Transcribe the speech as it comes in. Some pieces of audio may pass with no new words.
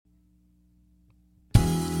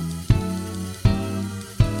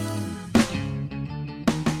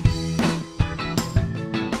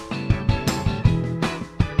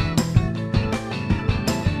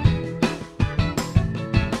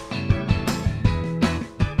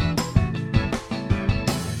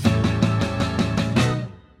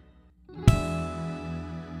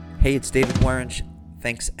Hey, it's David Warrench.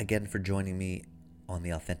 Thanks again for joining me on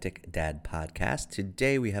the Authentic Dad podcast.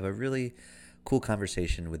 Today we have a really cool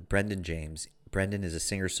conversation with Brendan James. Brendan is a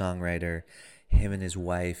singer-songwriter. Him and his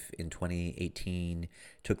wife in 2018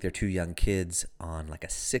 took their two young kids on like a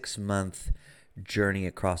 6-month journey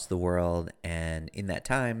across the world. And in that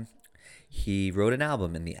time, he wrote an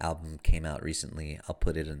album, and the album came out recently. I'll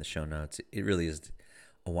put it in the show notes. It really is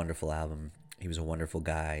a wonderful album. He was a wonderful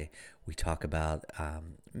guy. We talk about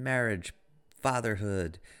marriage,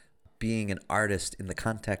 fatherhood, being an artist in the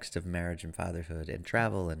context of marriage and fatherhood, and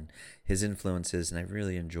travel and his influences. And I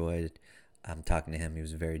really enjoyed talking to him. He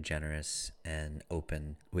was very generous and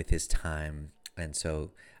open with his time. And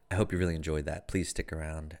so I hope you really enjoyed that. Please stick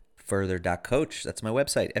around. Further.coach. That's my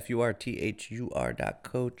website,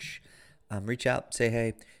 furthur.coach. Reach out, say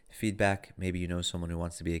hey, feedback. Maybe you know someone who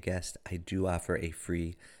wants to be a guest. I do offer a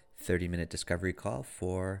free 30-minute discovery call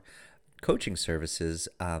for coaching services.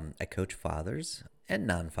 I coach fathers and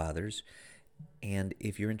non-fathers. And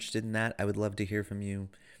if you're interested in that, I would love to hear from you.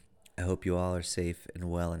 I hope you all are safe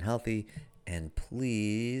and well and healthy. And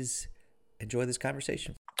please enjoy this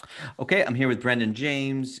conversation. Okay, I'm here with Brendan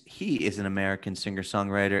James. He is an American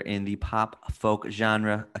singer-songwriter in the pop folk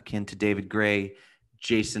genre, akin to David Gray,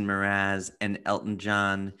 Jason Mraz, and Elton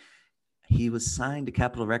John. He was signed to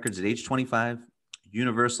Capitol Records at age 25,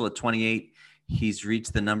 Universal at 28. He's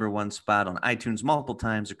reached the number one spot on iTunes multiple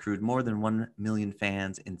times, accrued more than 1 million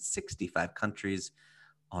fans in 65 countries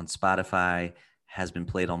on Spotify, has been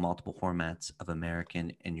played on multiple formats of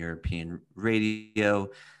American and European radio,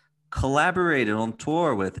 collaborated on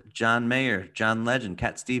tour with John Mayer, John Legend,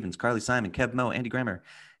 Cat Stevens, Carly Simon, Kev Moe, Andy Grammer.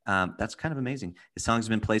 That's kind of amazing. His songs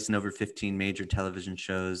have been placed in over 15 major television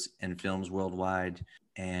shows and films worldwide.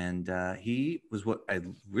 And he was what I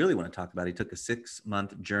really want to talk about. He took a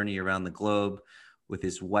 6-month journey around the globe with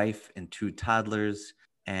his wife and 2 toddlers.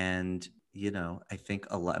 And, you know, I think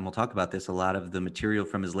a lot, and we'll talk about this, a lot of the material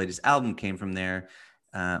from his latest album came from there,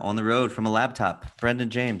 on the road from a laptop. Brendan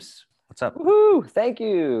James, what's up? Woohoo! Thank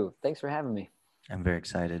you. Thanks for having me. I'm very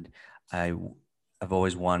excited. I've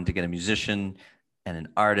always wanted to get a musician and an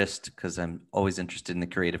artist because I'm always interested in the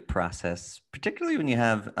creative process, particularly when you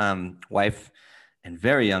have wife and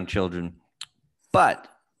very young children. But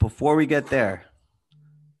before we get there,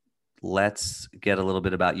 let's get a little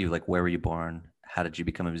bit about you. Like, where were you born? How did you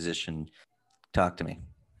become a musician? Talk to me.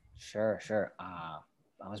 Sure. I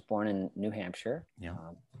was born in New Hampshire. Yeah.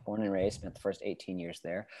 Born and raised, spent the first 18 years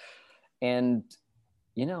there. And,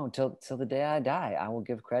 you know, till the day I die, I will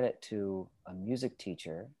give credit to a music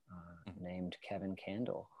teacher named Kevin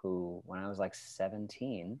Candle, who, when I was like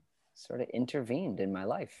 17, sort of intervened in my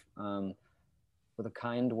life. With a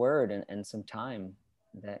kind word and some time,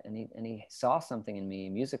 and he saw something in me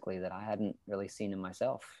musically that I hadn't really seen in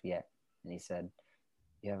myself yet. And he said,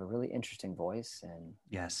 "You have a really interesting voice, and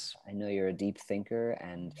yes, I know you're a deep thinker,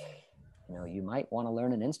 and you know you might want to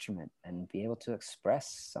learn an instrument and be able to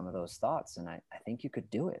express some of those thoughts. And I think you could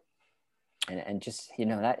do it." And just, you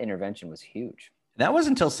know, that intervention was huge. That was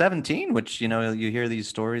until 17, which, you know, you hear these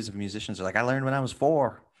stories of musicians are like, I learned when I was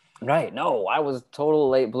 4. Right. No, I was a total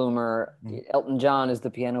late bloomer. Elton John is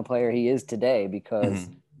the piano player he is today because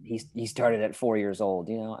he started at 4 years old,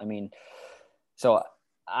 you know? I mean, so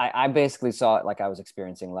I basically saw it like I was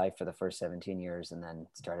experiencing life for the first 17 years and then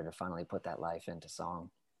started to finally put that life into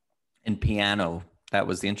song. And piano, that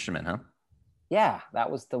was the instrument, huh? Yeah,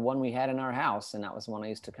 that was the one we had in our house, and that was the one I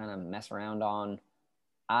used to kind of mess around on.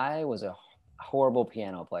 I was a horrible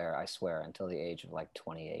piano player, I swear, until the age of like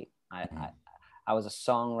 28. I was a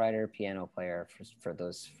songwriter, piano player for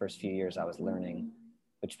those first few years I was learning,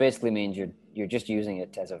 which basically means you're just using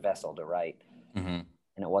it as a vessel to write. And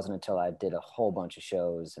it wasn't until I did a whole bunch of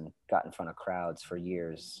shows and got in front of crowds for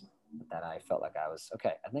years that I felt like I was,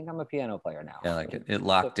 okay, I think I'm a piano player now. Yeah, like it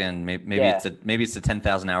locked in. Maybe it's the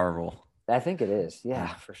 10,000 hour rule. I think it is.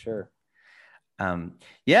 Yeah, for sure.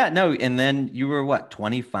 Yeah, no. And then you were what,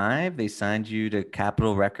 25? They signed you to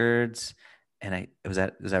Capitol Records. And is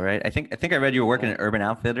that right? I think I read you were working at Urban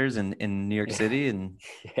Outfitters in New York City. And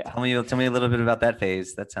tell me a little bit about that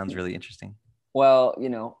phase. That sounds really interesting. Well, you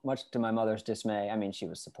know, much to my mother's dismay, I mean, she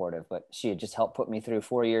was supportive, but she had just helped put me through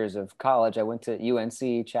 4 years of college. I went to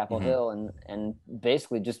UNC Chapel Hill and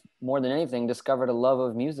basically just more than anything discovered a love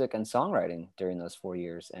of music and songwriting during those 4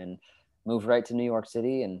 years, and moved right to New York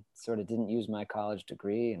City and sort of didn't use my college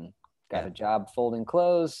degree and got a job folding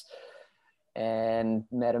clothes and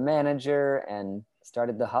met a manager and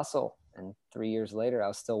started the hustle. And 3 years later, I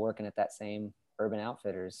was still working at that same Urban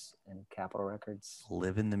Outfitters and Capitol Records.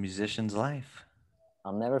 Living the musician's life.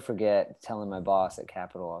 I'll never forget telling my boss at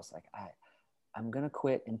Capitol, I was like, I'm going to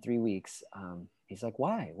quit in 3 weeks. he's like,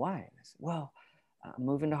 why? And I said, well, I'm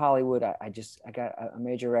moving to Hollywood. I got a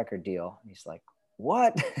major record deal. And he's like,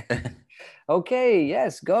 what? Okay,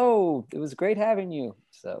 yes, go. It was great having you.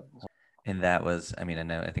 So And that was, I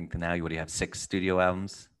mean, I think now you, what do you have, 6 studio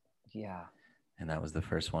albums? yeah, And that was the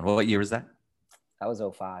first one. What year was that? that was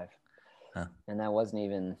 '05. Huh. And that wasn't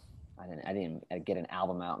even, I didn't get an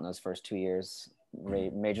album out in those first 2 years.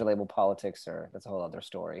 Major label politics, or that's a whole other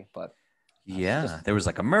story. But Yeah, just there was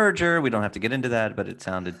like a merger. We don't have to get into that, but it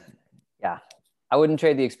sounded. yeah, I wouldn't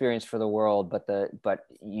trade the experience for the world. But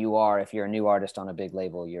you are, if you're a new artist on a big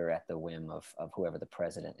label, you're at the whim of whoever the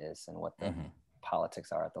president is and what the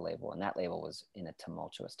politics are at the label. And that label was in a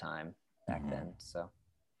tumultuous time back then. So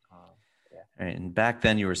yeah. All right, and back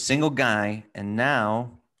then you were a single guy, and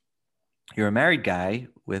now you're a married guy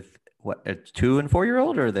with what, a 2 and 4 year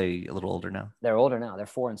old, or are they a little older now? They're older now. They're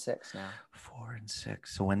 4 and 6 now. 4 and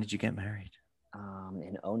 6. So when did you get married?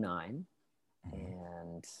 In '09.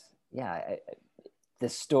 And yeah, the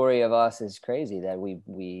story of us is crazy that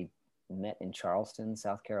we met in Charleston,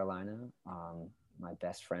 South Carolina. My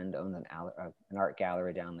best friend owned an art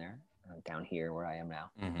gallery down there, down here where I am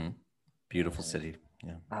now. Beautiful city.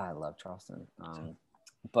 Yeah. I love Charleston.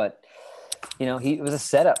 But you know, it was a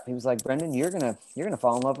setup. He was like, Brendan, you're gonna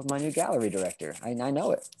fall in love with my new gallery director. I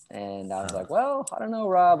know it. And I was like, well, I don't know,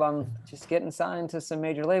 Rob. I'm just getting signed to some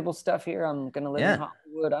major label stuff here. I'm gonna live in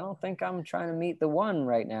Hollywood. I don't think I'm trying to meet the one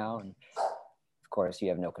right now. And of course, you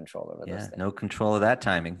have no control over those things. No control of that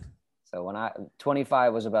timing. So when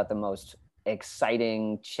 25 was about the most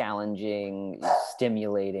exciting, challenging,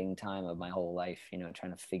 stimulating time of my whole life, you know,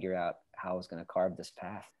 trying to figure out how I was going to carve this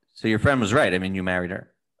path. So your friend was right. I mean, you married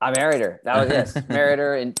her. I married her. That was yes. Married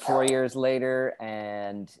her, and 4 years later,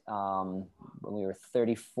 and when we were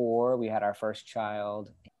 34, we had our first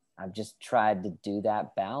child. I've just tried to do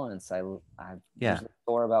that balance. I usually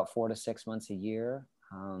for about 4 to 6 months a year,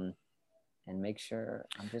 and make sure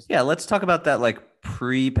I'm just. Yeah, let's talk about that. Like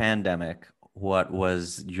pre-pandemic, what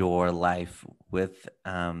was your life with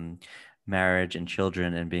marriage and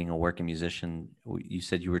children and being a working musician? You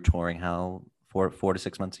said you were touring how 4 to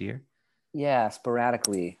 6 months a year? Yeah,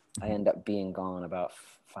 sporadically. I end up being gone about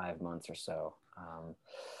 5 months or so.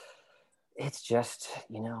 It's just,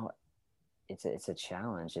 you know, it's a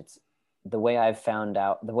challenge. It's the way I've found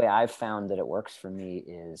that it works for me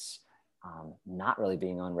is not really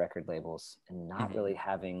being on record labels and not really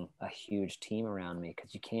having a huge team around me,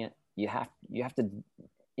 because you have to,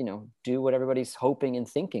 you know, do what everybody's hoping and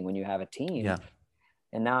thinking when you have a team. Yeah.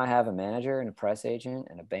 And now I have a manager and a press agent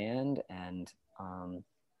and a band and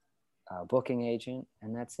a booking agent,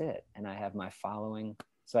 and that's it. And I have my following.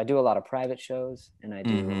 So I do a lot of private shows and I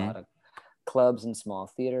do a lot of clubs and small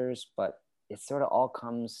theaters, but it sort of all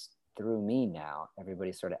comes through me now.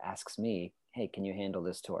 Everybody sort of asks me, hey, can you handle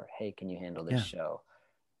this tour? Hey, can you handle this show?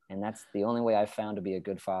 And that's the only way I've found to be a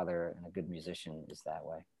good father and a good musician, is that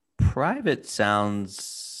way. Private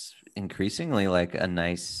sounds increasingly like a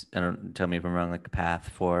nice, I don't, tell me if I'm wrong, like a path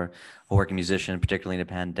for a working musician, particularly in a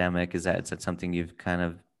pandemic. Is that something you've kind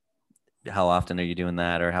of, how often are you doing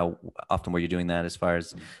that, or how often were you doing that as far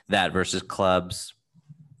as that versus clubs?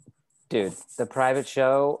 Dude, the private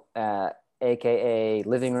show, AKA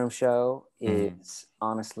living room show, is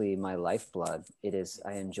honestly my lifeblood. It is,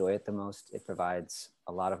 I enjoy it the most. It provides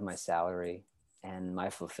a lot of my salary and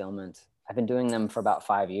my fulfillment. I've been doing them for about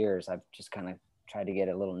 5 years. I've just kind of tried to get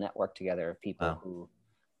a little network together of people who,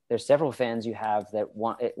 there's several fans you have that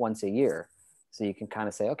want it once a year. So you can kind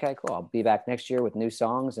of say, okay, cool, I'll be back next year with new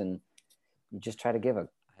songs, and you just try to give a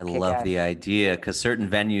I love the idea, because certain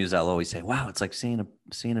venues I'll always say, wow, it's like seeing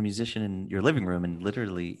a musician in your living room, and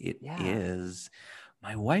literally it is.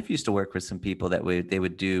 My wife used to work with some people that they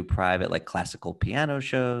would do private, like classical piano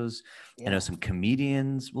shows. I know some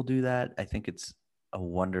comedians will do that. I think it's a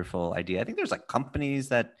wonderful idea. I think there's like companies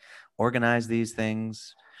that organize these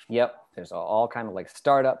things. Yep. There's all kind of like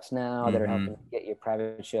startups now that are helping get your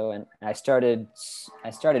private show. And I started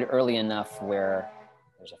early enough where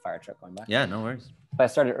there's a fire truck going by. Yeah, no worries. But I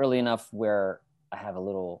started early enough where I have a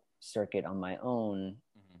little circuit on my own,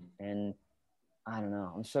 and I don't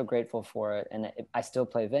know, I'm so grateful for it. And I still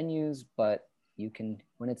play venues, but you can,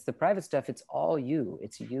 when it's the private stuff, it's all you.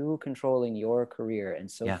 It's you controlling your career. And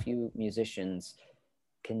so few musicians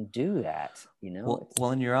can do that, you know?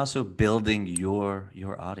 Well, and you're also building your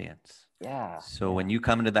audience. Yeah. So when you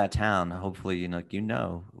come into that town, hopefully, you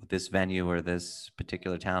know, this venue or this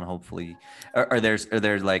particular town, hopefully, are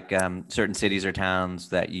there like certain cities or towns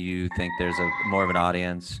that you think there's a more of an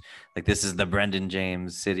audience? Like this is the Brendan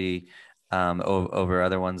James city, over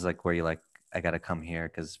other ones, like where you like, I got to come here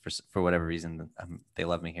because for whatever reason they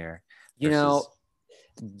love me here. You know,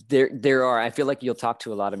 There are. I feel like you'll talk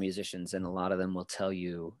to a lot of musicians, and a lot of them will tell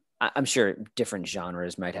you. I'm sure different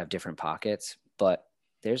genres might have different pockets, but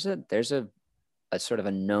there's a sort of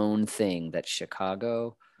a known thing that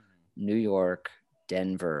Chicago, New York,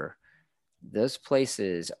 Denver, those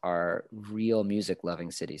places are real music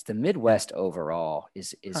loving cities. The Yeah. Midwest overall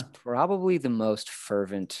is Huh. probably the most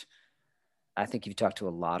fervent. I think you've talked to a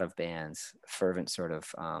lot of bands, fervent sort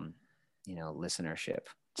of listenership.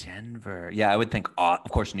 Denver. Yeah, I would think, of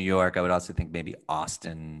course, New York. I would also think maybe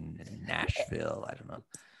Austin, Nashville. I don't know.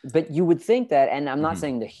 But you would think that, and I'm not Hmm.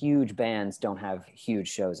 saying the huge bands don't have huge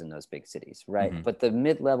shows in those big cities, right? Hmm. But the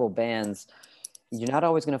mid-level bands, you're not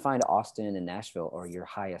always going to find Austin and Nashville or your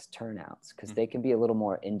highest turnouts because they can be a little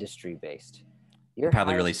more industry based. Your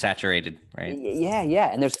Probably really highest, saturated, right?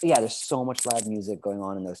 yeah, and there's so much live music going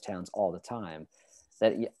on in those towns all the time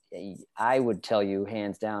that I would tell you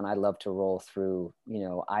hands down, I'd love to roll through,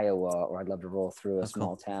 Iowa, or I'd love to roll through a Oh, small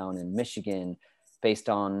cool. town in Michigan based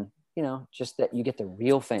on, just that you get the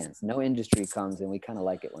real fans. No industry comes, and we kind of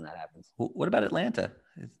like it when that happens. What about Atlanta?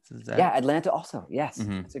 Is that? Yeah, Atlanta also. Yes,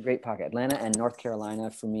 Hmm. it's a great pocket. Atlanta and North Carolina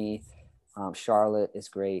for me. Charlotte is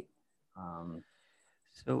great. Um,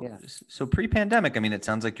 So, yeah, so pre-pandemic, I mean, it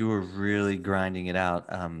sounds like you were really grinding it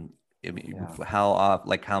out. I mean, yeah. how off,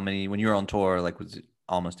 like how many, when you were on tour, like was it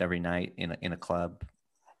almost every night in a club?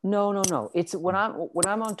 No. It's when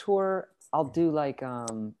I'm on tour, I'll do like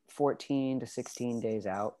 14 to 16 days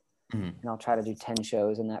out, Hmm. and I'll try to do 10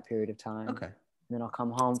 shows in that period of time. Okay. And then I'll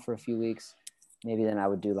come home for a few weeks. Maybe then I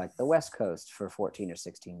would do like the West Coast for 14 or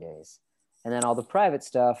 16 days. And then all the private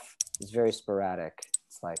stuff is very sporadic.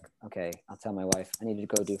 It's like, okay, I'll tell my wife I need to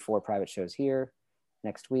go do 4 private shows here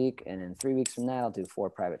next week. And then 3 weeks from that, I'll do 4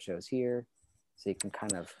 private shows here. So you can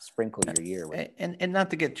kind of sprinkle your year with. And not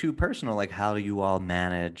to get too personal, like how do you all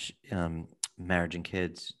manage marriage and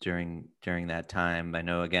kids during that time? I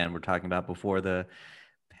know again we're talking about before the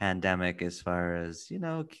pandemic, as far as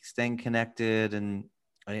staying connected, and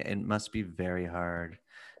it must be very hard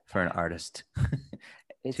for an artist to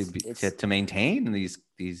It's be it's to maintain these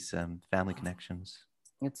family connections.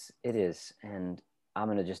 it is. And I'm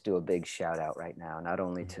going to just do a big shout out right now, not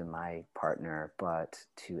only to my partner, but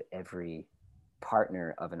to every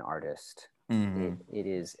partner of an artist. Mm-hmm. It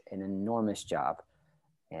is an enormous job.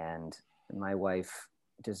 And my wife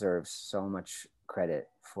deserves so much credit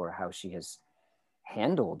for how she has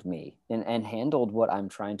handled me and handled what I'm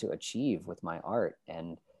trying to achieve with my art.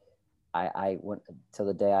 And I went till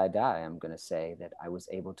the day I die, I'm going to say that I was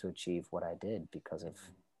able to achieve what I did because of,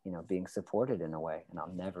 being supported in a way. And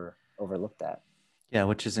I'll never overlook that. Yeah,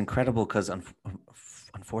 which is incredible because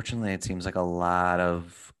unfortunately, it seems like a lot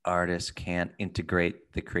of artists can't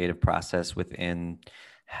integrate the creative process within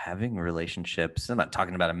having relationships. I'm not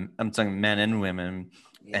talking about I'm talking men and women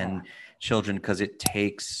Yeah. and children because it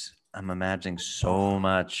takes, I'm imagining, Oh, so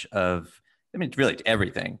much of, I mean, really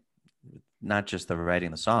everything, not just the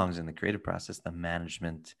writing the songs and the creative process, the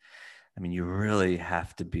management. I mean, you really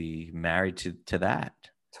have to be married to that.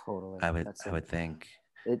 totally. I would That's I it. would think.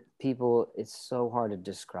 It's so hard to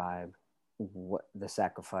describe what the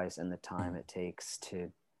sacrifice and the time Mhm. it takes to,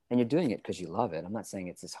 and you're doing it because you love it. I'm not saying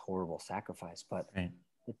it's this horrible sacrifice, but Right.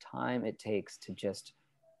 the time it takes to just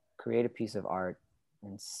create a piece of art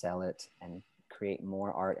and sell it and create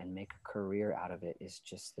more art and make a career out of it is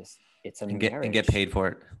just this. It's a And get marriage. paid for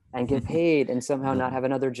it. And get paid and somehow not Mhm. have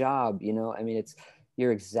another job. I mean,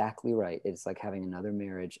 you're exactly right. It's like having another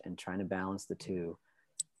marriage and trying to balance the two.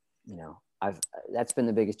 I've That's been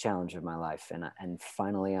the biggest challenge of my life. And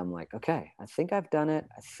finally I'm like, okay, I think I've done it.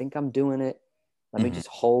 I think I'm doing it. Let me Mhm. just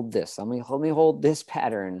hold this. Let me hold this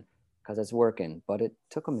pattern because it's working. But it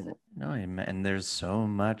took a minute. No, and there's so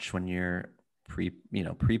much when you're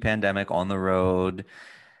pre-pandemic on the road.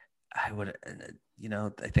 I would,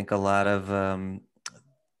 I think a lot of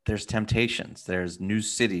there's temptations, there's new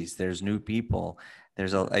cities, there's new people.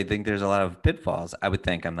 I think there's a lot of pitfalls. I would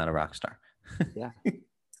think I'm not a rock star. Yeah.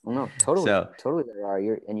 Well, no, totally, So totally. There are.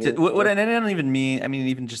 and I don't even mean, I mean,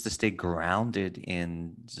 even just to stay grounded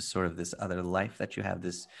in just sort of this other life that you have,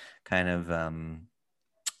 this kind of um,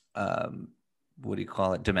 what do you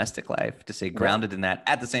call it, domestic life, to stay Yeah. grounded in that.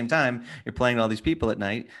 At the same time, you're playing to all these people at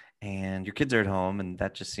night and your kids are at home, and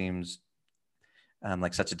that just seems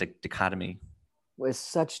like such a dichotomy. It's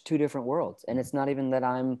such two different worlds. And it's not even that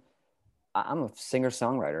I'm a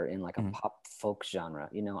singer-songwriter in like a Mhm. pop folk genre.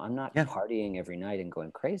 I'm not Yeah. partying every night and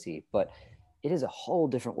going crazy, but it is a whole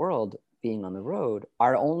different world being on the road.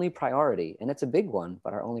 Our only priority, and it's a big one,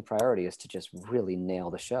 but our only priority is to just really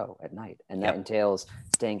nail the show at night. And that Yep. entails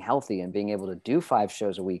staying healthy and being able to do 5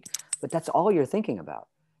 shows a week. But that's all you're thinking about.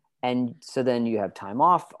 And so then you have time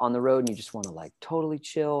off on the road and you just want to like totally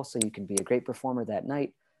chill so you can be a great performer that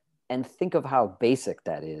night. And think of how basic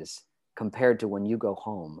that is compared to when you go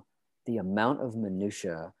home. The amount of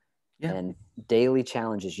minutia Yeah. and daily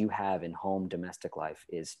challenges you have in home domestic life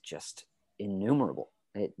is just innumerable.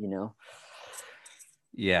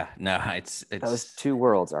 Yeah. No, Those it's, two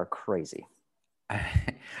worlds are crazy. I,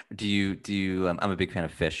 I'm a big fan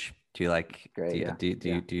of Fish. Do you like, Great. Yeah.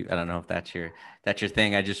 Yeah. I don't know if that's your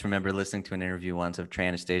thing. I just remember listening to an interview once of Trey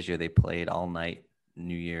Anastasio. They played all night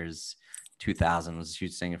New Year's 2000, was a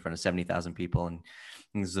huge thing in front of 70,000 people. And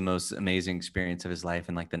it was the most amazing experience of his life.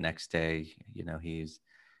 And like the next day, he's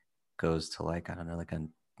goes to like, I don't know, like a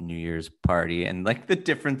New Year's party, and like the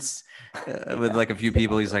difference with Yeah. like a few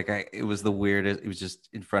people, he's like, it was the weirdest. It was just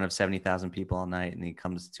in front of 70,000 people all night. And he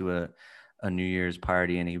comes to a New Year's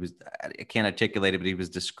party, and I can't articulate it, but he was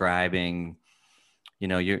describing,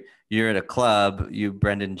 you're at a club, you,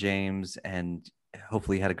 Brendan James, and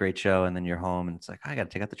hopefully you had a great show, and then you're home and it's like, I got to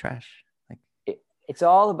take out the trash. Like, It's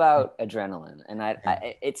all about adrenaline. And yeah,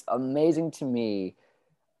 it's amazing to me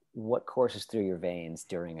what courses through your veins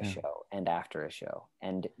during a yeah, show and after a show.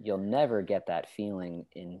 And you'll never get that feeling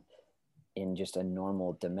in just a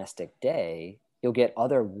normal domestic day. You'll get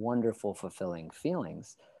other wonderful, fulfilling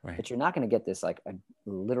feelings, right. but you're not going to get this like a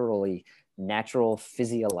literally natural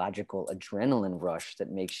physiological adrenaline rush that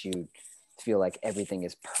makes you feel like everything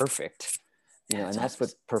is perfect, Yeah, and that's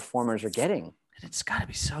what performers are getting. it's got to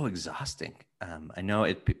be so exhausting. I know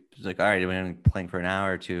it's like, all right, we're playing for an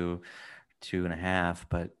hour or two and a half,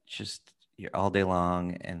 but just you're all day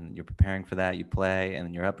long and you're preparing for that. You play and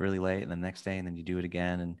then you're up really late, and the next day, and then you do it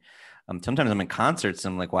again. And sometimes I'm in concerts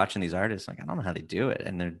and I'm like watching these artists, like, I don't know how they do it.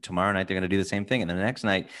 And then tomorrow night they're going to do the same thing, and then the next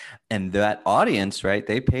night, and that audience, right?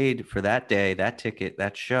 They paid for that day, that ticket,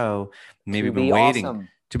 that show, maybe To been be waiting awesome.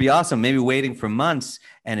 to be awesome, maybe waiting for months.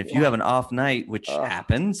 And if you Yeah. have an off night, which Oh,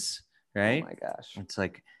 happens, oh right? my gosh. It's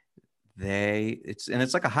like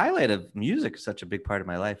it's like a highlight of music, such a big part of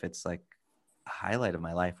my life. It's like a highlight of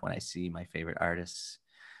my life when I see my favorite artists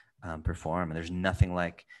perform. And there's nothing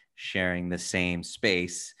like sharing the same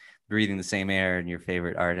space, breathing the same air, and your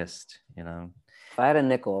favorite artist. If I had a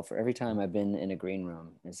nickel for every time I've been in a green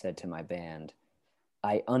room and said to my band,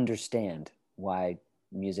 I understand why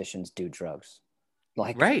musicians do drugs.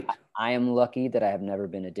 Like, Right. I am lucky that I have never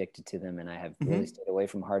been addicted to them and I have really Mm-hmm. stayed away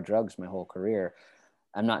from hard drugs my whole career.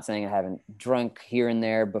 I'm not saying I haven't drunk here and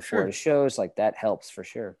there before the Sure. shows, like that helps for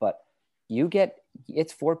sure. But you get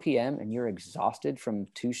it's 4 p.m. and you're exhausted from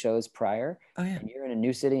two shows prior, Oh yeah. and you're in a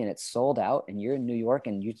new city and it's sold out, and you're in New York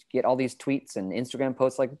and you get all these tweets and Instagram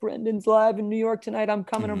posts like, Brendan's live in New York tonight. I'm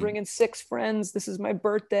coming. I'm Mm-hmm. bringing 6 friends. This is my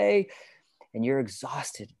birthday. And you're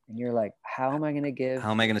exhausted and you're like, how am I going to give?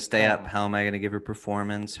 How am I going to stay up? How am I going to give a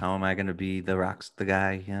performance? How am I going to be the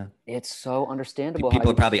guy? Yeah. It's so understandable how People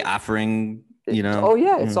are you probably offering, oh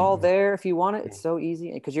yeah, it's all mm, there if you want it. It's so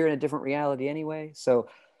easy because you're in a different reality anyway. So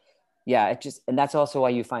yeah, and that's also why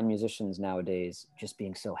you find musicians nowadays just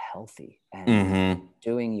being so healthy and mm-hmm.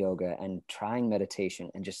 doing yoga and trying meditation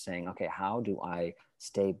and just saying, okay, how do I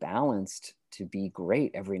stay balanced to be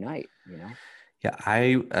great every night? Yeah,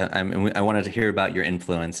 I wanted to hear about your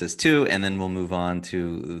influences too, and then we'll move on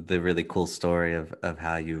to the really cool story of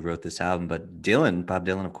how you wrote this album. But Bob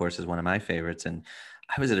Dylan, of course, is one of my favorites. And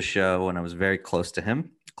I was at a show and I was very close to him,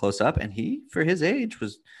 close up, and he, for his age,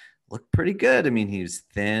 was looked pretty good. I mean, he was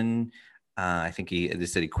thin. I think they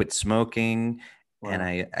said he quit smoking, and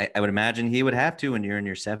Wow. I would imagine he would have to when you're in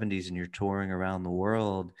your 70s and you're touring around the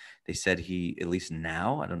world. They said he, at least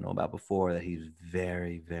now, I don't know about before, that he's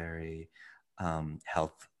very, very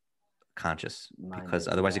health conscious, because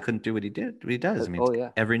Minded. otherwise he Yeah. couldn't do what he does. I mean, Oh it's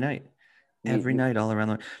yeah. every You night all around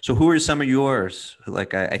the world. So who are some of yours?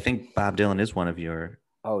 Like, I think Bob Dylan is one of your,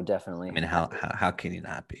 Oh, I definitely. mean, how can you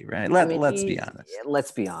not be, right? I mean, Let's be honest.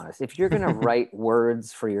 let's be honest. If you're gonna write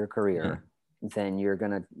words for your Yeah. career, then you're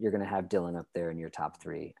gonna have Dylan up there in your top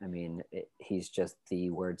three. I mean, he's just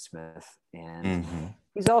the wordsmith, and Hmm.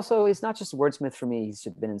 he's not just a wordsmith for me. He's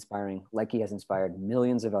been inspiring, like he has inspired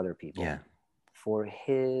millions of other people Yeah. for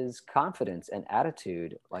his confidence and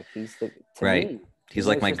attitude. Like he's the to Right. me, He's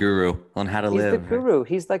like it's my just guru on how to he's the live. Right? guru.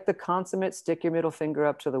 He's like the consummate stick your middle finger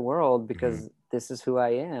up to the world Hmm. because this is who I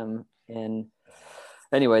am. And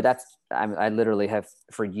anyway, I literally have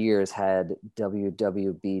for years had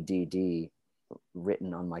WWBDD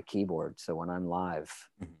written on my keyboard. So when I'm live,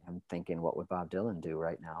 I'm thinking, what would Bob Dylan do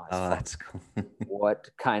right now? As Oh, far that's cool. what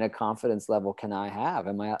kind of confidence level can I have?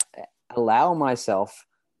 Am I allow myself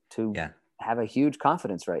to Yeah. have a huge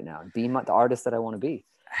confidence right now and be the artist that I want to be?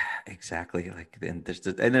 Exactly. Like, and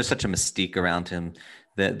there's such a mystique around him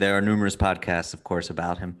that there are numerous podcasts, of course,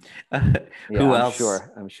 about him. Yeah, Who I'm else?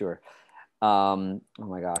 sure. I'm sure. Oh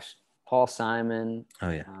my gosh, Paul Simon, Oh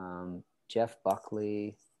yeah. Jeff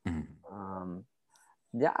Buckley. Mhm. Um,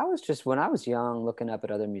 yeah, I was just when I was young, looking up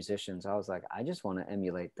at other musicians. I was like, I just want to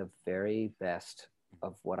emulate the very best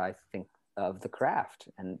of what I think of the craft,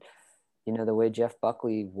 and the way Jeff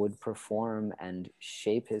Buckley would perform and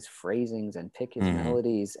shape his phrasings and pick his Mhm.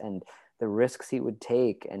 melodies and the risks he would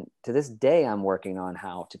take. And to this day, I'm working on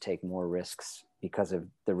how to take more risks because of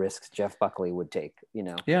the risks Jeff Buckley would take.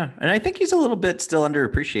 Yeah, and I think he's a little bit still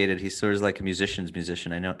underappreciated. He's sort of like a musician's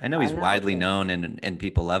musician. I know I he's know. widely Yeah. known and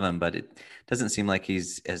people love him, but it doesn't seem like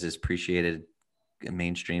he's as appreciated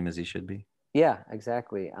mainstream as he should be. Yeah,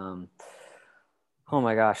 exactly. Oh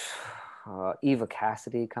my gosh. Eva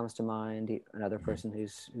Cassidy comes to mind, another Mhm. person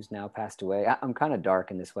who's now passed away. I'm kind of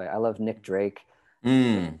dark in this way. I love Nick Drake.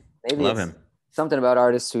 Maybe Love it's him. something about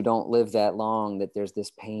artists who don't live that long that there's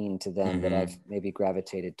this pain to them that I've Hmm. maybe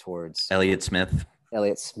gravitated towards. Elliott Smith.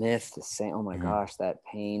 Elliott Smith, the same. Oh my Hmm. gosh, that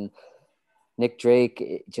pain. Nick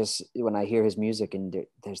Drake, just when I hear his music and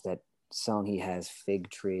there's that song he has,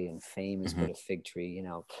 Fig Tree, and fame is but Hmm. a fig tree.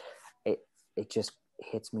 It it just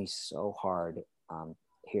hits me so hard.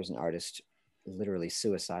 Here's an artist literally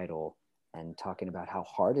suicidal and talking about how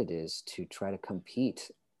hard it is to try to compete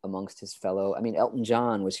amongst his fellow. I mean, Elton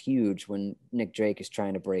John was huge when Nick Drake is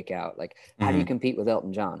trying to break out. Like, how do you Hmm. compete with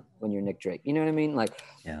Elton John when you're Nick Drake? You know what I mean? Like,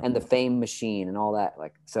 Yeah. and the fame machine and all that.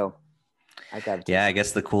 Like, so I gravitate Yeah, I towards.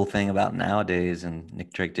 guess the cool thing about nowadays, and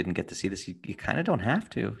Nick Drake didn't get to see this, you kind of don't have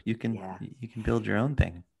to. You can Yeah, you can build your own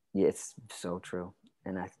thing. yeah, it's so true.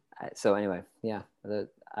 And so anyway, yeah,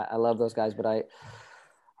 I love those guys, but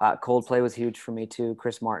Coldplay was huge for me too.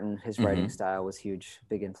 Chris Martin, his writing Hmm. style was huge,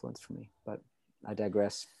 big influence for me. But I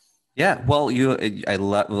digress. Yeah, well,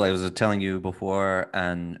 well, I was telling you before,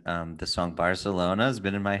 and the song Barcelona has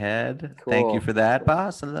been in my head. Thank you Cool, for that, cool.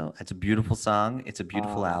 Barcelona. It's a beautiful song. It's a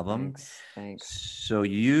beautiful album. Thanks, thanks. So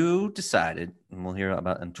you decided, and we'll hear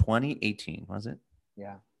about in 2018, was it?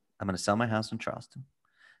 Yeah, I'm going to sell my house in Charleston.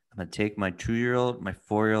 I'm going to take my 2-year-old, my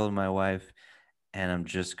 4-year-old, my wife, and I'm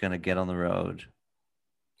just going to get on the road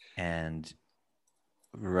and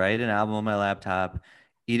write an album on my laptop,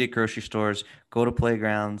 eat at grocery stores, go to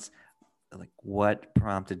playgrounds. Like, what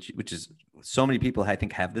prompted you, which is so many people I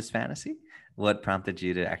think have this fantasy, what prompted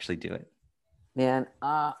you to actually do it? man.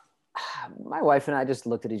 My wife and I just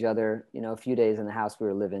looked at each other, a few days in the house we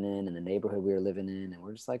were living in and the neighborhood we were living in, and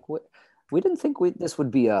we're just like, what? We didn't think this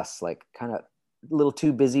would be us. Like, kind of a little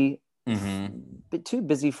too busy, Mm-hmm. bit too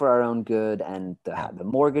busy for our own good, and Yeah. the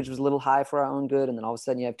mortgage was a little high for our own good, and then all of a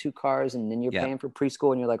sudden you have two cars, and then you're Yeah. paying for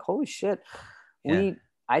preschool, and you're like, holy shit, Yeah. we.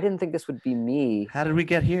 I didn't think this would be me. How did we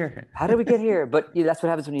get here? How did we get here? But that's what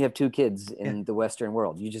happens when you have two kids Yeah, in the Western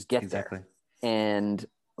world. You just get there, exactly. and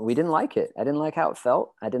we didn't like it. I didn't like how it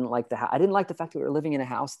felt. I didn't like I didn't like the fact that we were living in a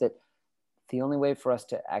house that the only way for us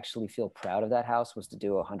to actually feel proud of that house was to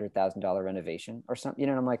do $100,000 renovation or something.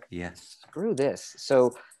 And I'm like, Yeah. screw this.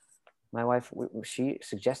 So my wife, she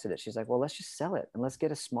suggested it. She's like, well, let's just sell it and let's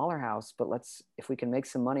get a smaller house. But if we can make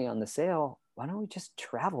some money on the sale, why don't we just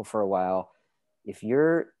travel for a while? If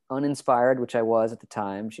you're uninspired, which I was at the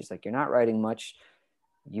time, she's like, you're not writing much.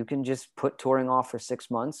 You can just put touring off for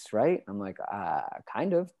 6 months, right? I'm like,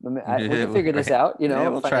 kind of. I mean, we can figure this Right. out, Yeah,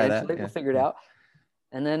 we'll try that. financially, we'll Yeah. figure it Yeah. out.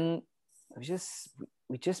 And then we just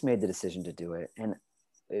we just made the decision to do it. And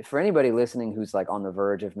for anybody listening who's like on the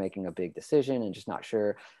verge of making a big decision and just not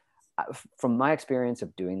sure, from my experience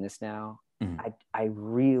of doing this now, Mhm. I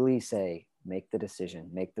really say make the decision,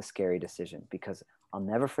 make the scary decision, because I'll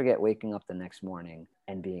never forget waking up the next morning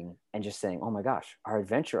and just saying, oh my gosh, our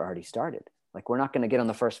adventure already started. Like, we're not going to get on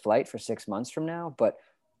the first flight for 6 months from now, but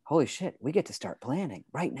holy shit, we get to start planning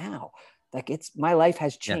right now. Like, my life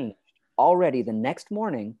has Yeah. changed already the next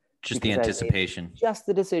morning Just the because I made anticipation. just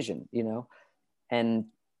the decision. And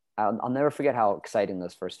I'll never forget how exciting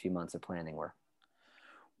those first few months of planning were.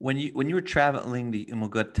 When you were traveling and we'll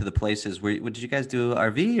get to the places, what did you guys do?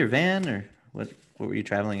 RV or van or what were you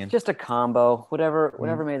traveling in? Just a combo, whatever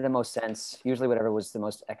Mhm. made the most sense. Usually, whatever was the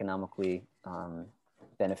most economically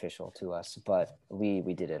beneficial to us. But we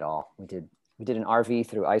did it all. We did an RV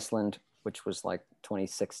through Iceland, which was like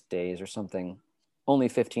 26 days or something. Only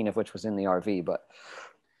 15 of which was in the RV, but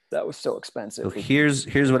that was so So expensive.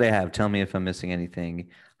 here's what I have. Tell me if I'm missing anything.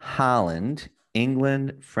 Holland,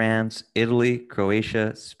 England, France, Italy,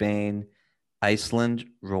 Croatia, Spain, Iceland,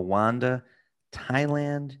 Rwanda,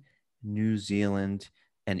 Thailand, New Zealand,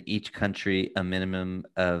 and each country a minimum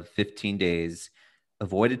of 15 days.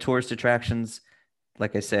 Avoided tourist attractions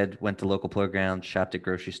like I said, went to local playgrounds, shopped at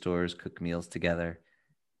grocery stores, cooked meals together.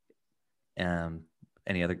 Um,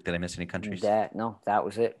 any other? Did I miss any countries? That no, that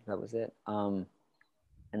was it. That was it. And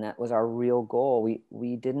that was our real goal.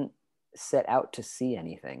 We didn't set out to see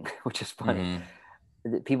anything, which is funny.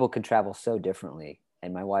 Mm-hmm. People could travel so differently,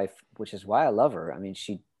 and my wife, which is why I love her. I mean,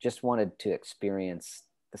 she just wanted to experience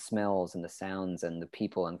the smells and the sounds and the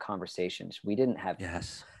people and conversations. We didn't have,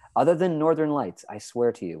 Yes. other than Northern Lights, I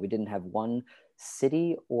swear to you, we didn't have one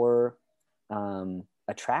city or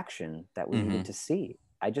attraction that we Mm-hmm. needed to see.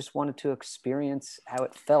 I just wanted to experience how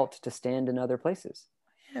it felt to stand in other places.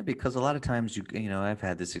 Yeah, because a lot of times you know, I've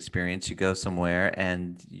had this experience. You go somewhere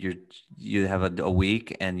and you have a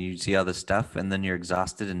week and you see all this stuff, and then you're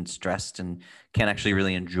exhausted and stressed and can't actually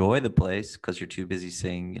really enjoy the place because you're too busy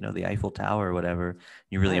seeing, you know, the Eiffel Tower or whatever.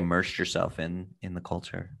 You really Right. immersed yourself in the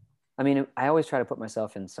culture. I mean, I always try to put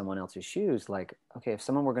myself in someone else's shoes. Like, okay, if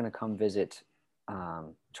someone were going to come visit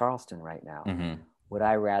Charleston right now, Mm-hmm. would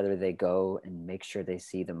I rather they go and make sure they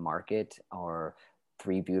see the market or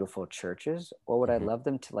three beautiful churches, or would I Mm-hmm. love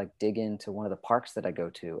them to like dig into one of the parks that I go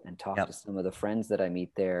to and talk to Yep. some of the friends that I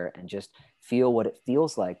meet there and just feel what it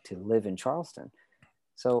feels like to live in Charleston?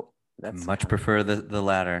 So I that's much kind of, prefer the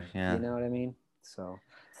latter. you Yeah. know what I mean? So,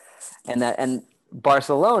 and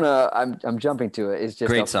Barcelona, I'm jumping to it, is just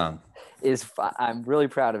a Great song. I'm really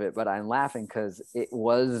proud of it, but I'm laughing because it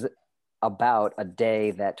was about a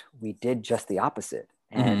day that we did just the opposite.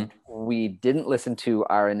 Mm-hmm. And we didn't listen to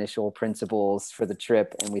our initial principles for the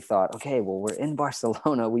trip. And we thought, okay, well, we're in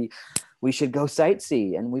Barcelona. We should go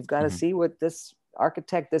sightsee and we've got to Mm-hmm. see what this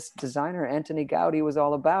architect, this designer, Anthony Gaudi was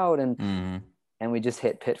all about. Mm-hmm. And we just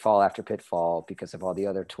hit pitfall after pitfall because of all the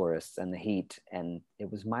other tourists and the heat. And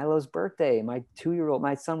it was Milo's birthday. My 2-year-old,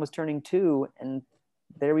 my son was turning 2, and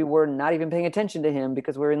there we were not even paying attention to him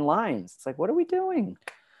because we're in lines. It's like, what are we doing?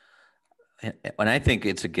 And I think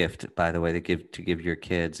it's a gift, by the way, to give your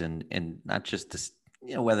kids, and not just this,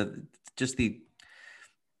 you know, whether just the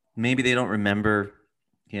maybe they don't remember,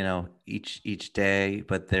 you know, each day,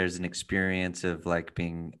 but there's an experience of like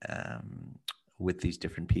being with these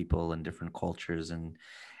different people and different cultures, and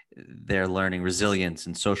they're learning resilience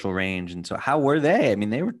and social range. And so, how were they? I mean,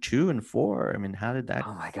 they were 2 and 4. I mean, how did that?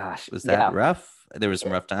 Oh my gosh. Was that Yeah. rough? There was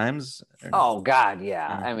some rough times. Oh God.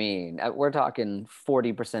 Yeah. Yeah. I mean, we're talking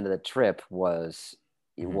 40% of the trip was,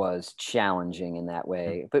 it Mhm. was challenging in that Yeah.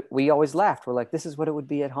 way, but we always laughed. We're like, this is what it would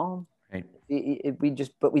be at home. Right.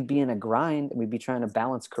 But we'd be in a grind and we'd be trying to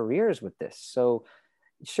balance careers with this. So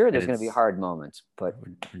sure, And there's going to be it's hard moments, but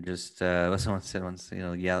we're just what someone said once, you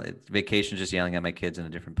know, vacation, just yelling at my kids in a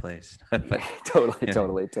different place. yeah, But totally, yeah.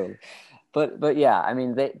 totally, totally. But yeah, I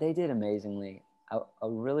mean, they did amazingly. A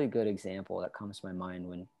really good example that comes to my mind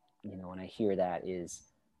when, you know, when I hear that is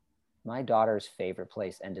my daughter's favorite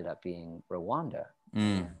place ended up being Rwanda.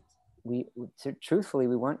 And Mm, we, truthfully,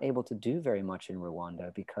 we weren't able to do very much in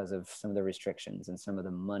Rwanda because of some of the restrictions and some of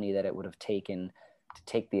the money that it would have taken to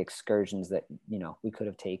take the excursions that, you know, we could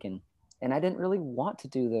have taken. And I didn't really want to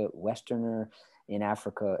do the Westerner in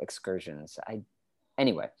Africa excursions.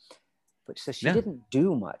 Anyway, but so she yeah. didn't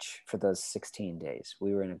do much for those 16 days.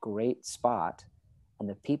 We were in a great spot, and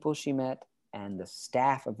the people she met and the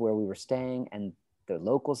staff of where we were staying and the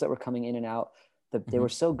locals that were coming in and out, they Hmm. were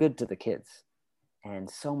so good to the kids and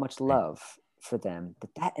so much Right. love for them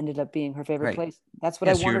that ended up being her favorite Right. place. That's what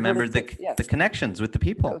I Yes, you wanted her remember to. Yeah, the connections with the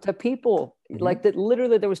people. to people Hmm. like that.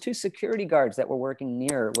 Literally, there was 2 security guards that were working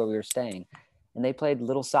near where we were staying, and they played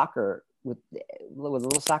little soccer with a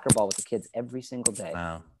little soccer ball with the kids every single day.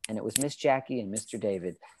 Wow. And it was Miss Jackie and Mr.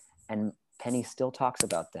 David, and Penny still talks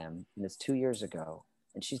about them, and it's 2 years ago,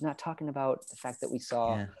 and she's not talking about the fact that we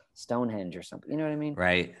saw Yeah. Stonehenge or something. You know what I mean?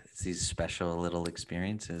 Right. It's these special little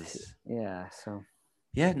experiences. Yeah. So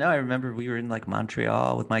Yeah. No, I remember we were in like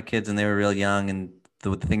Montreal with my kids, and they were real young, and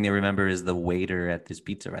the thing they remember is the waiter at this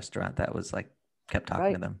pizza restaurant that was like kept talking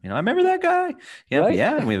to right, them. You know, I remember that guy. Yep. right,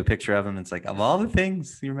 Yeah. And we have a picture of him. It's like of all the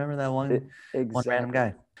things, you remember that one random exactly.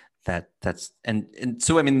 guy. That's and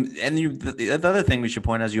so I mean, and the other thing we should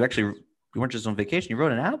point out is you weren't just on vacation, you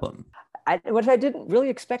wrote an album. Which I didn't really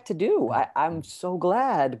expect to do. I'm so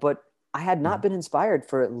glad, but I had not Mhm. been inspired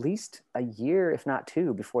for at least a year, if not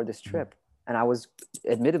two, before this Mhm. trip. And I was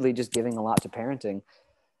admittedly just giving a lot to parenting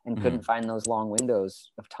and couldn't Mhm. find those long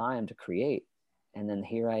windows of time to create. And then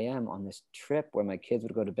here I am on this trip where my kids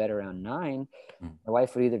would go to bed around 9. Mhm. My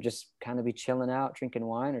wife would either just kind of be chilling out, drinking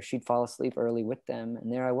wine, or she'd fall asleep early with them.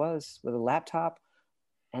 And there I was with a laptop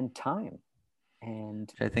and time.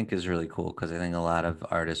 And Which I think is really cool because I think a lot of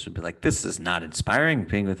artists would be like, this is not inspiring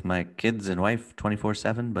being with my kids and wife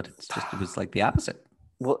 24/7, but it was like the opposite.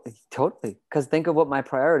 well, totally. Because think of what my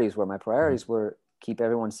priorities were. My Mhm. priorities were keep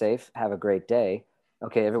everyone safe, have a great day.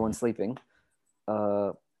 Okay, everyone's sleeping.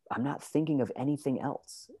 uh, I'm not thinking of anything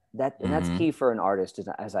else. And that's Mm-hmm. key for an artist,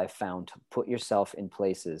 as I found, to put yourself in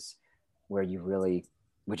places where you really,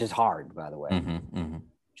 which is hard, by the way. Mm-hmm. Mm-hmm.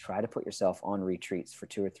 Try to put yourself on retreats for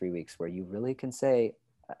 2 or 3 weeks where you really can say,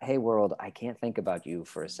 "Hey, world, I can't think about you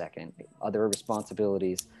for a second. Other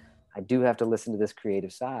responsibilities. I do have to listen to this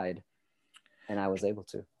creative side," and I was able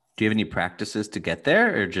to. Do you have any practices to get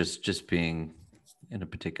there, or just being in a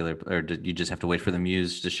particular, or do you just have to wait for the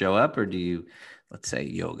muse to show up, or do you, let's say,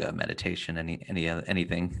 yoga, meditation,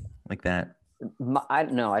 anything like that? No,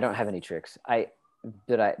 I don't have any tricks.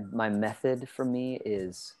 My method for me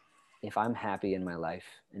is, if I'm happy in my life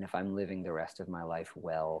and if I'm living the rest of my life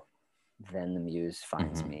well, then the muse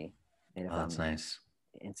finds Mm-hmm. me. And if Oh, that's I'm, nice.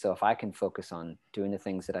 and so if I can focus on doing the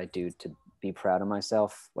things that I do to be proud of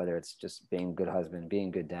myself, whether it's just being a good husband, being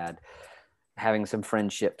a good dad, having some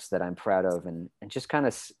friendships that I'm proud of, and just kind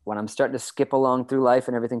of, when I'm starting to skip along through life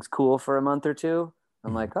and everything's cool for a month or two,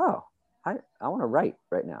 I'm Mhm. like, oh, I want to write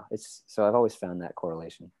right now. It's so I've always found that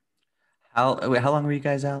correlation. How long were you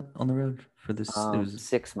guys out on the road for this? It was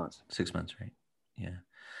 6 months. 6 months, right? Yeah.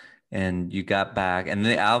 And you got back, and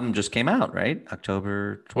the album just came out, right?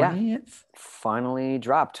 October Yeah, 20th. finally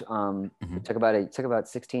dropped. Mm-hmm. It took about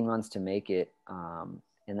 16 months to make it.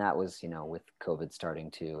 And that was, with COVID starting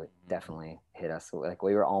to, it definitely hit us. Like,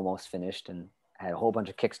 we were almost finished and had a whole bunch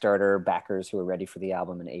of Kickstarter backers who were ready for the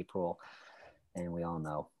album in April. And we all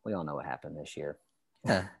know what happened this year.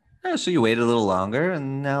 Yeah. Oh, so you waited a little longer,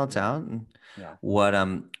 and now it's out. And Yeah. what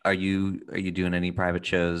are you doing any private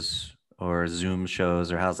shows or Zoom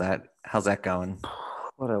shows, or how's that going?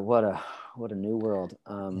 What a new world.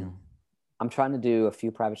 Yeah. I'm trying to do a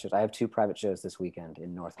few private shows. I have two private shows this weekend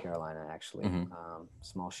in North Carolina, actually, Mm-hmm.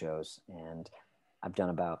 small shows, and I've done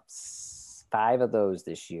about five of those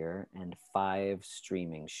this year and five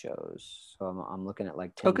streaming shows. So I'm looking at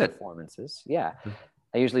like Oh, 10 good. performances. Yeah,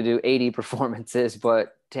 I usually do 80 performances,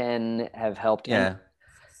 but 10 have helped, and Yeah.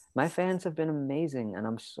 my fans have been amazing, and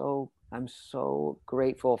I'm so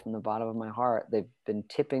grateful from the bottom of my heart. They've been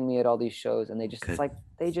tipping me at all these shows, and it's Good. like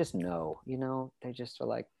they just know, they just are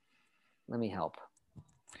like, let me help.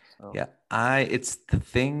 So Yeah. It's the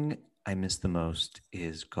thing I miss the most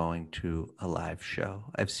is going to a live show.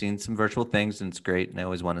 I've seen some virtual things and it's great. And I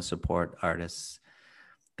always want to support artists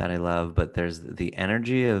that I love, but there's the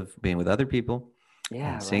energy of being with other people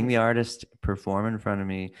yeah, and seeing right. the artist perform in front of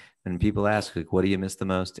me. And people ask, like, what do you miss the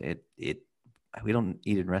most? We don't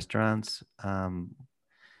eat in restaurants.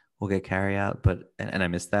 We'll get carry out, and I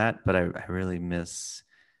miss that, but I really miss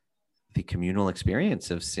the communal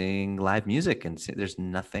experience of seeing live music, and there's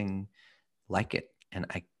nothing like it. And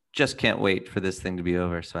I just can't wait for this thing to be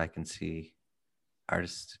over so I can see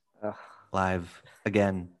artists Ugh. live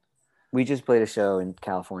again. We just played a show in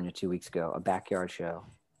California 2 weeks ago, a backyard show,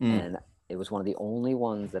 Mm, and it was one of the only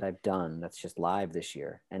ones that I've done that's just live this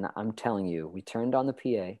year. And I'm telling you, we turned on the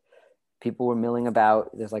PA. People were milling about.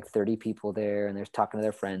 There's like 30 people there, and they're talking to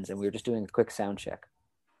their friends, and we were just doing a quick sound check.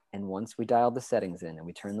 And once we dialed the settings in and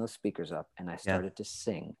we turned those speakers up, and I yeah. started to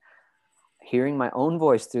sing, hearing my own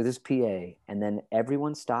voice through this PA, and then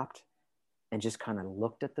everyone stopped and just kind of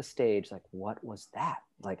looked at the stage like, what was that?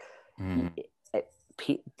 Like, Mm,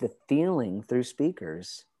 the feeling through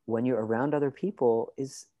speakers when you're around other people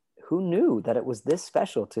is, who knew that it was this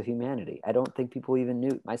special to humanity? I don't think people even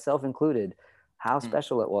knew, myself included, how mm.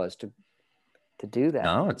 special it was to do that.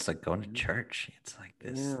 No, it's like going to church. It's like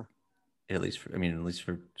this, Yeah, at least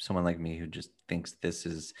for someone like me who just thinks this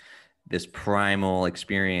is this primal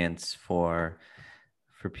experience for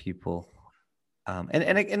people.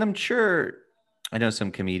 And I'm sure I know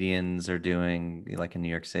some comedians are doing like in New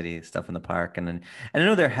York City stuff in the park, and I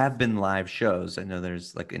know there have been live shows. I know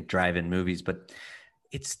there's like in drive-in movies, but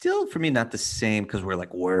it's still for me not the same because we're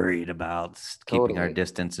like worried about keeping our totally.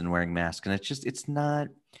 distance and wearing masks, and it's not.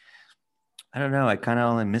 I don't know. I kind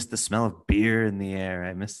of only miss the smell of beer in the air.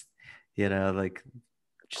 I miss, like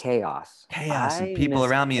just Chaos. chaos and I people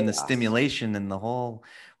miss around me and the chaos. stimulation and the whole.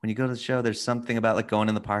 When you go to the show, there's something about like going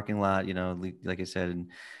in the parking lot, like I said,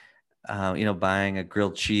 and buying a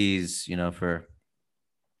grilled cheese, for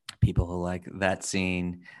people who like that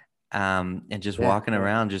scene, and just Yeah, walking yeah.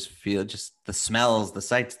 around, just feel just the smells, the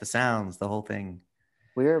sights, the sounds, the whole thing.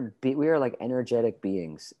 We are like energetic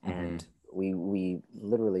beings, Hmm. and we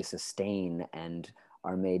literally sustain and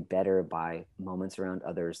are made better by moments around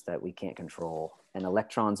others that we can't control, and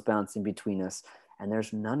electrons bouncing between us, and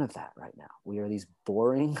there's none of that right now. We are these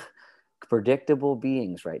boring predictable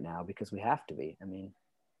beings right now because we have to be. I mean,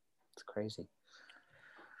 it's crazy.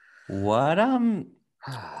 What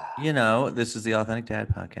You know, this is the Authentic Dad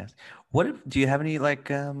podcast. What if, do you have any like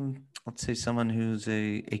let's say someone who's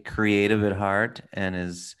a creative at heart and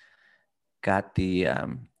is got the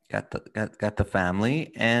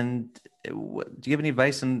family and do you have any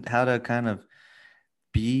advice on how to kind of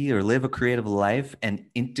be or live a creative life and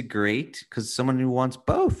integrate, because someone who wants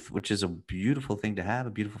both, which is a beautiful thing to have, a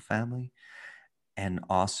beautiful family, and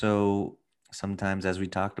also sometimes, as we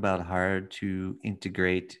talked about, hard to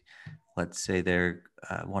integrate. Let's say they're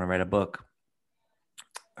want to write a book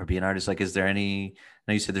or be an artist. Like, is there any?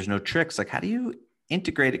 I know you said there's no tricks. Like, how do you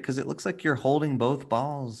integrate it? Because it looks like you're holding both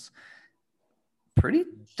balls pretty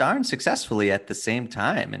darn successfully at the same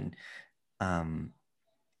time. And um,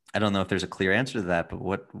 I don't know if there's a clear answer to that, but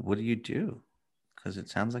what do you do? Because it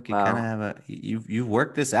sounds like you kind of Well, have you've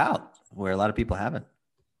worked this out where a lot of people haven't.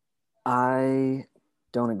 I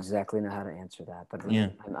don't exactly know how to answer that, but let Yeah.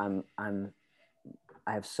 me.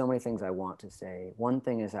 I have so many things I want to say. One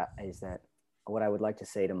thing is that what I would like to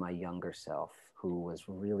say to my younger self, who was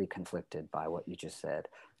really conflicted by what you just said.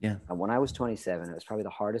 Yeah. When I was 27, it was probably the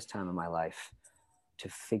hardest time of my life to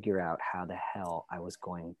figure out how the hell I was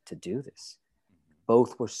going to do this.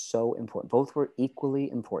 Both were so important. Both were equally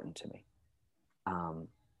important to me. Um,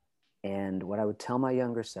 and what I would tell my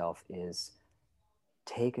younger self is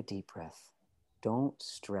take a deep breath. Don't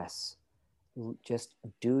stress. Just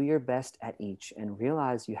do your best at each and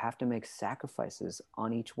realize you have to make sacrifices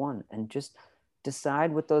on each one and just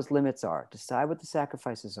decide what those limits are, decide what the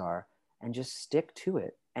sacrifices are, and just stick to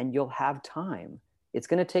it. And you'll have time. It's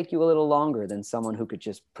going to take you a little longer than someone who could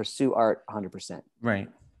just pursue art 100%. Right.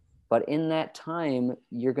 But in that time,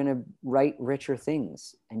 you're going to write richer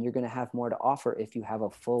things and you're going to have more to offer if you have a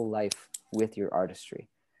full life with your artistry.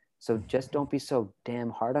 So just don't be so damn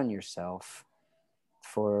hard on yourself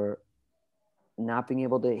for not being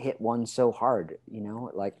able to hit one so hard,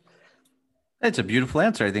 like, It's a beautiful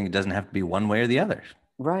answer. I think it doesn't have to be one way or the other.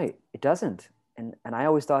 right. It doesn't. And I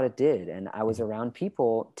always thought it did. And I was Of around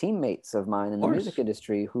people, teammates of mine in the music course.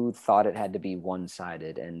 industry who thought it had to be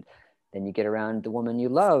one-sided. And then you get around the woman you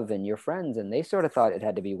love and your friends, and they sort of thought it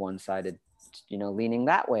had to be one-sided, leaning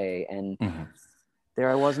that way. And Mhm. there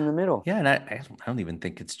I was in the middle. Yeah, and I don't even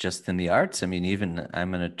think it's just in the arts. I mean, even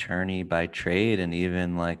I'm an attorney by trade, and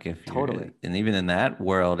even like if you're, Totally. and even in that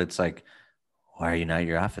world, it's like, why are you not at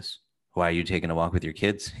your office? Why are you taking a walk with your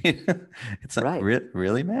kids? It's like, Right.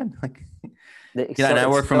 Really, man? Like, It's yeah, so, and I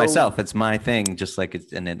it's work for so, myself. It's my thing, just like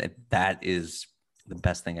it's, and that is the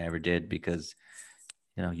best thing I ever did because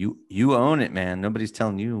you own it, man. Nobody's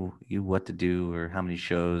telling you what to do or how many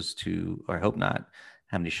shows to, or I hope not,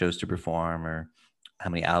 how many shows to perform or how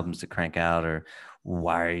many albums to crank out or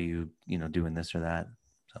why are you doing this or that.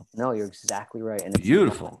 So no, you're exactly right. And it's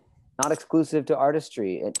beautiful. not exclusive to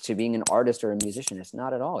artistry, to being an artist or a musician. It's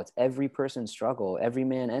not at all. It's every person's struggle, every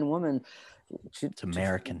man and woman. It's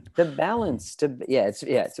American. The balance to,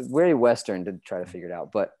 it's very Western to try to figure it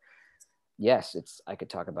out. But yes, I could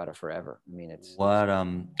talk about it forever. I mean, What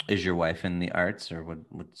is your wife in the arts or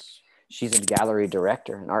what's she's a gallery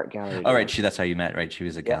director, an art gallery all right, director. that's how you met, right? She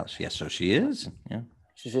was a Yeah. gal. Yeah, so she is. Yeah.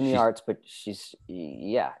 She's in the She's arts, but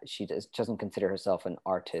she doesn't consider herself an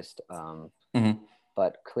artist. mhm.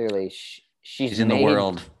 But clearly She's in the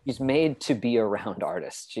world. she's made to be around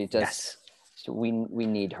artists. She just, Yes. we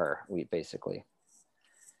need her. We basically.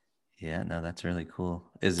 Yeah, no, that's really cool.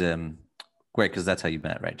 Is great because that's how you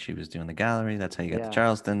met, right? She was doing the gallery. That's how you got to Yeah.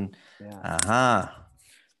 Charleston. Yeah. Uh-huh.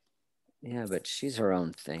 Yeah, but she's her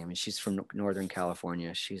own thing. I mean, she's from Northern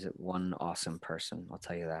California. She's one awesome person. I'll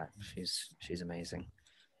tell you that. She's amazing.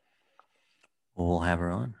 We'll have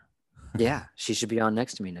her on. Yeah, she should be on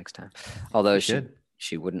next to me next time. Although She should.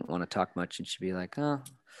 she wouldn't want to talk much, and she'd be like, "Oh,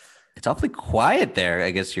 It's awfully quiet there.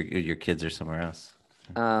 I guess your kids are somewhere else.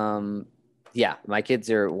 yeah." My kids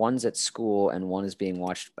one's at school and one is being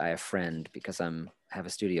watched by a friend because have a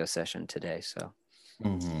studio session today. So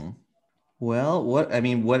Mm-hmm. Well, what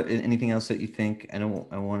anything else that you think I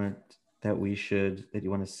wanted that you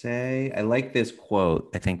want to say? I like this quote.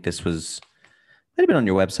 I think this might have been on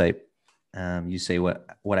your website. You say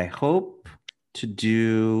what I hope to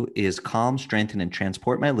do is calm, strengthen, and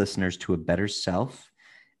transport my listeners to a better self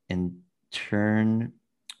and turn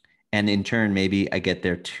and in turn, maybe I get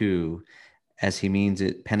there too, as he means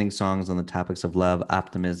it, penning songs on the topics of love,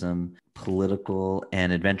 optimism, political,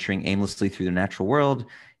 and adventuring aimlessly through the natural world.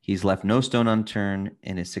 He's left no stone unturned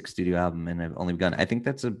in his sixth studio album, and I've only begun. I think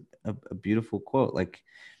that's a beautiful quote. Like,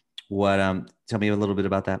 what? Tell me a little bit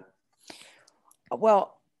about that.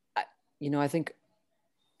 well, I think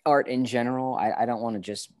art in general, I don't want to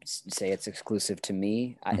just say it's exclusive to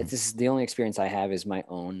me. Mhm. This is the only experience I have is my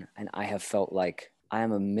own, and I have felt like I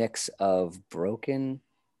am a mix of broken,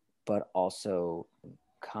 but also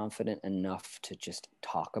confident enough to just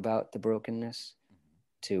talk about the brokenness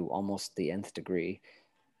to almost the nth degree.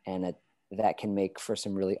 And that can make for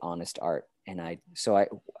some really honest art. And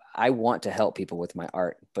I want to help people with my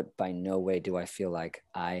art, but by no way do I feel like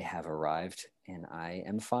I have arrived and I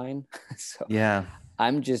am fine. So Yeah.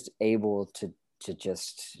 I'm just able to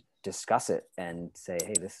just discuss it and say,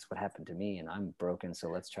 hey, this is what happened to me and I'm broken, so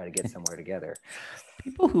let's try to get somewhere together.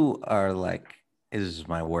 People who are like, this is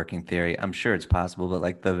my working theory. I'm sure it's possible, but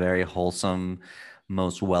like the very wholesome,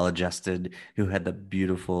 most well-adjusted, who had the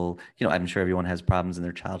beautiful, I'm sure everyone has problems in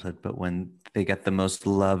their childhood, but when they get the most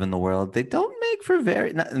love in the world, they don't make for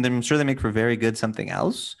very, not, and I'm sure they make for very good something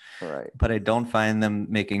else, Right. but I don't find them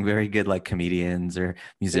making very good like comedians or Yeah.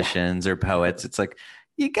 musicians or poets. It's like,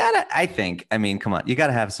 you gotta, I think, I mean, come on, you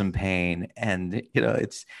gotta have some pain. And,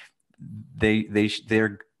 it's,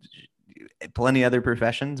 they're plenty other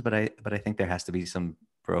professions, but I think there has to be some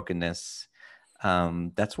brokenness.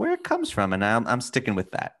 That's where it comes from, and I'm sticking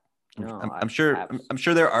with that. No, I'm sure I'm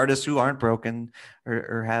sure there are artists who aren't broken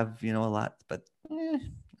or have a lot, but I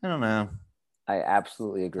don't know. I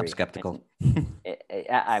absolutely I'm agree. skeptical.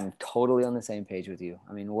 I'm totally on the same page with you.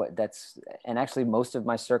 I mean, and actually most of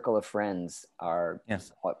my circle of friends are Yeah.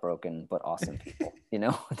 somewhat broken, but awesome people,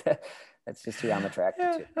 that's just who I'm attracted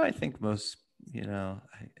Yeah, to. I think most,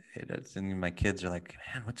 and my kids are like,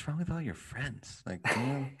 man, what's wrong with all your friends? Like,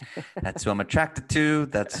 that's who I'm attracted to.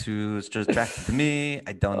 That's who's just attracted to me.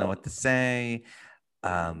 I don't know Oh, what to say.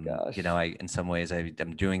 oh my gosh. In some ways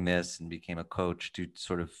I'm doing this and became a coach to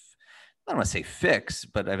sort of, I don't want to say fix,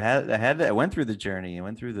 but I went through the journey. I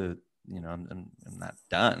went through I'm not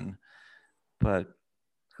done, but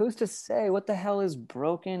Who's to say what the hell is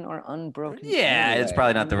broken or unbroken yeah, it's anyway? probably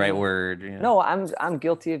I not the right mean, word. no, I'm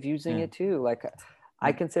guilty of using Yeah. it too. Like I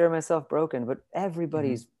Yeah. consider myself broken, but Mm-hmm.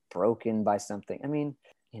 everybody's broken by something. I mean,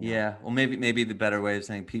 Yeah. Well, maybe the better way of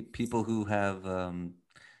saying people who have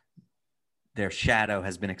their shadow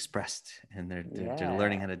has been expressed and they're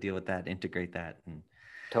learning yeah, how to deal with that, integrate that, and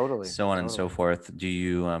totally, so on and so totally. forth. Do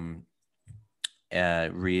you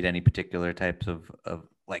read any particular types of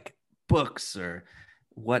like books, or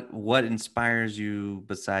what inspires you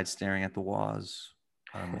besides staring at the walls?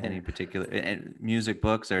 Any particular music,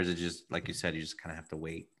 books, or is it just like you said, you just kind of have to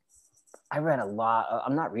wait? I read a lot.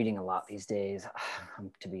 I'm not reading a lot these days,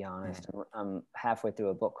 to be honest. Mm-hmm. I'm halfway through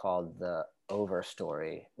a book called The Over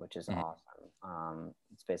Story, which is Mm-hmm. awesome.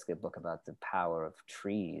 It's basically a book about the power of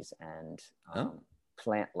trees and Oh,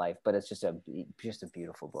 plant life, but it's just a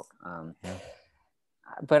beautiful book. yeah.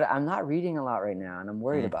 But I'm not reading a lot right now, and I'm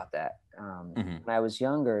worried Mm-hmm. about that. Mm-hmm. When I was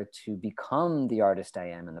younger, to become the artist I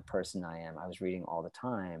am and the person I am, I was reading all the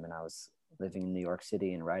time, and I was living in New York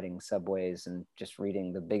City and riding subways and just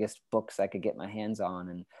reading the biggest books I could get my hands on.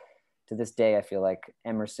 And to this day, I feel like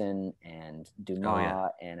Emerson and Oh yeah.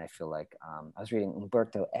 Dumas, and I feel like I was reading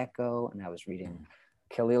Umberto Eco, and I was reading Mm-hmm.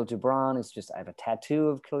 Khalil Gibran. It's just I have a tattoo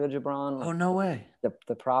of Khalil Gibran. Oh Like no way.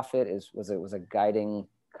 the Prophet was a guiding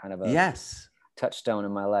kind of a Yes. touchstone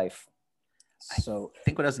in my life. I So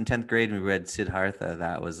think when I was in 10th grade and we read Siddhartha,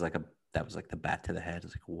 that was like the bat to the head.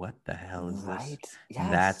 It's like, what the hell is this? right, And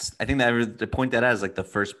yes, that's, I think that the point that as like the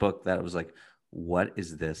first book that was like, what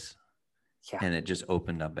is this? yeah, And it just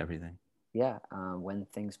opened up everything. yeah. When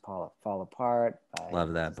things fall apart by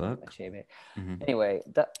Love that book. Chebe. Mm-hmm. Anyway,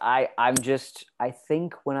 I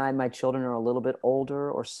think when my children are a little bit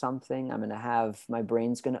older or something, I'm gonna have my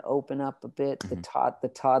brain's gonna open up a bit. Mm-hmm. The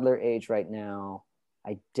toddler age right now,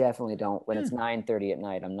 I definitely don't. When Yeah. it's 9:30 at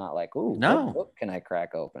night, I'm not like, ooh, what No, book can I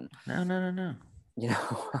crack open? no.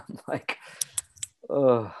 I'm like,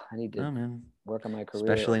 oh, I need to No, man. work on my career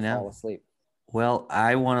or Especially now. fall asleep. Well,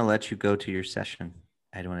 I want to let you go to your session.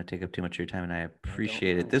 I don't want to take up too much of your time, and I I don't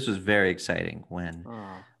appreciate it. mind. This was very exciting when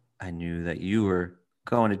Oh, I knew that you were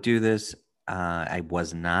going to do this. I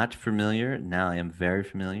was not familiar. Now I am very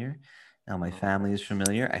familiar. Now my oh, family is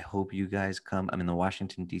familiar. I hope you guys come. I'm in the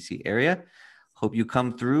Washington, D.C. area. Hope you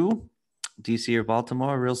come through D.C. or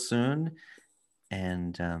Baltimore real soon.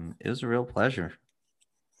 And it was a real pleasure.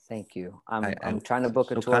 thank you. I I'm trying to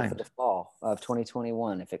book a so tour for the kind. fall of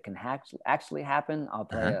 2021. If it can actually happen, I'll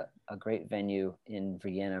play Uh-huh. a great venue in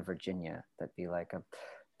Vienna, Virginia. That'd be like a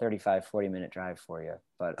 35-40 minute drive for you.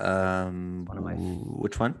 But it's one of my.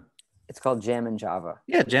 Which one? It's called Jam in Java.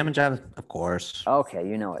 Yeah, Jam and Java, of course. Okay,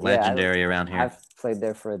 you know it. Yeah, Legendary around here. I've played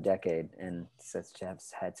there for a decade, and it's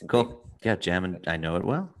had some great. Cool. Yeah, Jam and I know it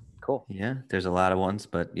well. Cool. Yeah, there's a lot of ones,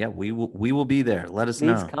 but yeah, we will be there. Let us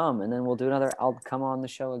Please know. come, and then we'll do another. I'll come on the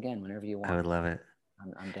show again whenever you I want. would love it.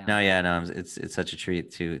 I'm down. No, yeah, no, it's such a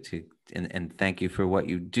treat to and thank you for what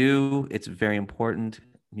you do. It's very important,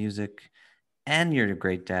 music, and you're a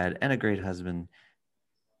great dad and a great husband.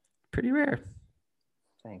 Pretty rare.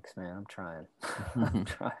 Thanks, man. I'm trying. I'm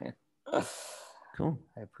trying. Cool.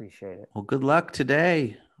 I appreciate it. Well, good luck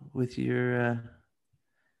today with your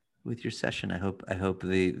session. I hope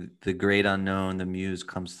the great unknown, the muse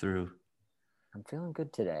comes through. I'm feeling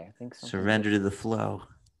good today. I think something good. Surrender to the flow.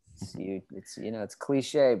 It's it's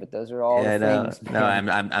cliche, but those are all Yeah, the I know. things, No, man.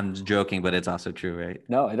 I'm joking, but it's also true, right?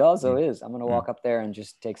 No, it also Mm, is. I'm gonna mm, walk up there and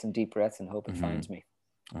just take some deep breaths and hope it mhm. finds me.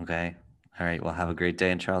 Okay. All right. Well, have a great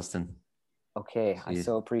day in Charleston. Okay, See I you.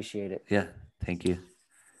 so appreciate it. Yeah. Thank you.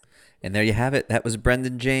 And there you have it. That was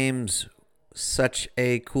Brendan James. Such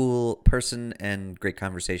a cool person and great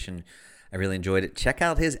conversation. I really enjoyed it. Check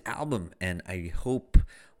out his album, and I hope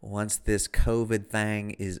once this COVID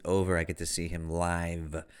thing is over, I get to see him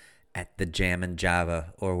live at the Jam in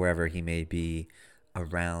Java or wherever he may be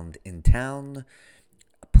around in town.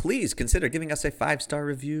 Please consider giving us a 5-star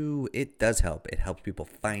review. It does help. It helps people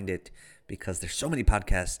find it because there's so many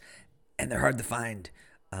podcasts and they're hard to find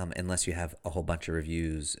unless you have a whole bunch of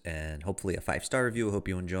reviews and hopefully a 5-star review. I hope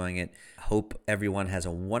you're enjoying it. Hope everyone has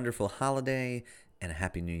a wonderful holiday and a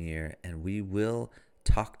happy new year. And we will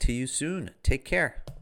talk to you soon. Take care.